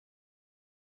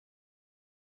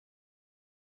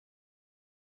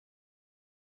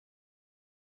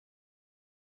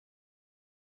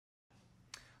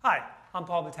Hi, I'm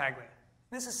Paul Battaglia.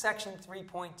 This is section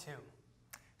 3.2.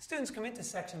 Students come into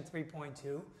section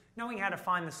 3.2 knowing how to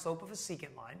find the slope of a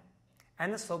secant line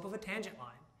and the slope of a tangent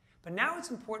line. But now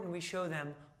it's important we show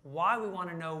them why we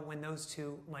want to know when those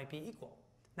two might be equal.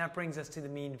 That brings us to the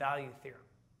mean value theorem.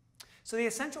 So the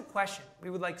essential question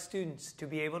we would like students to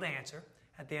be able to answer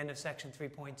at the end of section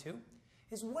 3.2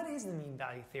 is, what is the mean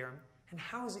value theorem and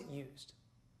how is it used?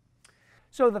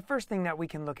 So the first thing that we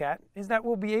can look at is that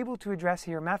we'll be able to address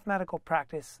here mathematical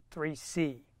practice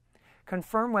 3C.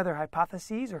 Confirm whether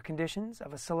hypotheses or conditions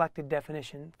of a selected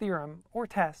definition, theorem, or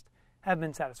test have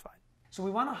been satisfied. So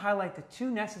we want to highlight the two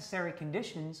necessary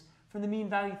conditions for the mean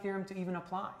value theorem to even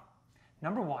apply.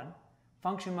 Number one,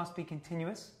 function must be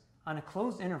continuous on a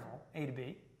closed interval, a to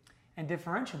b, and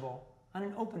differentiable on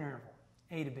an open interval,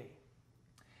 a to b.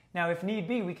 Now, if need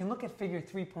be, we can look at figure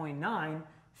 3.9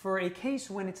 for a case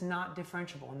when it's not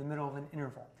differentiable in the middle of an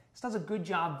interval. This does a good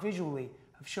job visually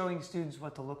of showing students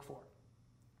what to look for.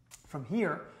 From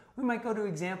here, we might go to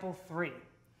example 3.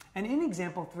 And in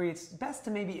example 3, it's best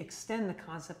to maybe extend the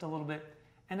concept a little bit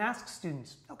and ask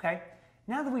students, okay,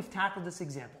 now that we've tackled this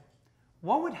example,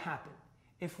 what would happen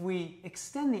if we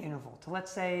extend the interval to,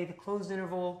 let's say, the closed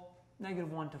interval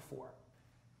 -1 to 4?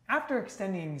 After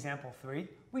extending example 3,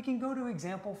 we can go to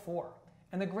example 4.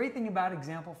 And the great thing about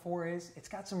example 4 is it's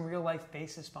got some real-life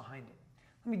basis behind it.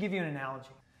 Let me give you an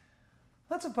analogy.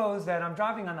 Let's suppose that I'm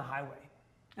driving on the highway,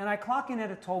 and I clock in at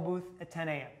a toll booth at 10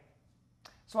 a.m.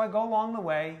 So I go along the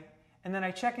way, and then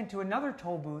I check into another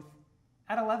toll booth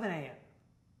at 11 a.m.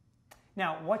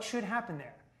 Now, what should happen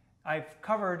there? I've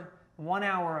covered 1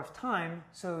 hour of time,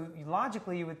 so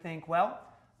logically you would think, well,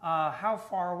 how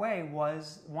far away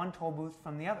was one toll booth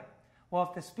from the other? Well,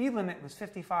 if the speed limit was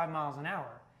 55 miles an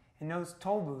hour, and those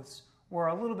toll booths were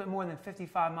a little bit more than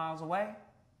 55 miles away,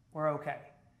 we're okay.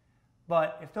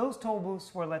 But if those toll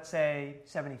booths were, let's say,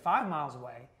 75 miles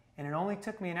away, and it only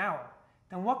took me an hour,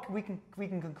 then what we can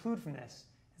conclude from this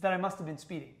is that I must have been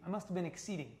speeding. I must have been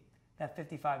exceeding that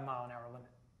 55 mile an hour limit.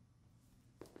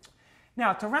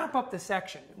 Now, to wrap up this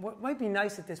section, what might be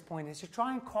nice at this point is to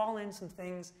try and call in some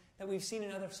things that we've seen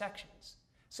in other sections.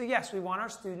 So yes, we want our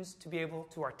students to be able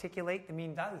to articulate the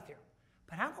mean value theorem.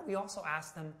 But how about we also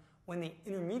ask them when the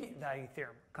intermediate value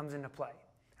theorem comes into play?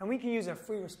 And we can use a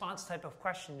free response type of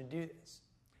question to do this.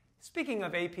 Speaking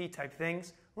of AP type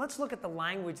things, let's look at the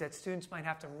language that students might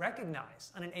have to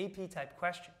recognize on an AP type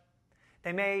question.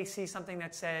 They may see something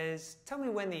that says, tell me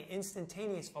when the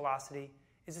instantaneous velocity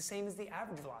is the same as the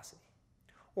average velocity.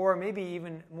 Or maybe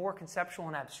even more conceptual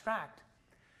and abstract,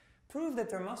 prove that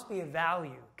there must be a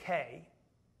value, k,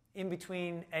 in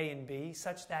between a and b,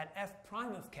 such that f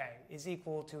prime of k is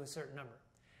equal to a certain number.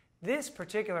 This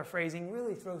particular phrasing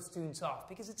really throws students off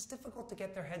because it's difficult to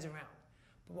get their heads around.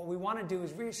 But what we want to do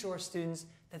is reassure students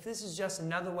that this is just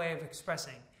another way of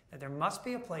expressing that there must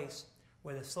be a place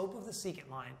where the slope of the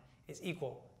secant line is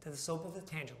equal to the slope of the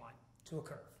tangent line to a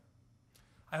curve.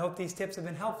 I hope these tips have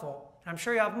been helpful, and I'm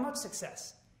sure you'll have much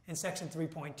success in section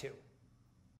 3.2.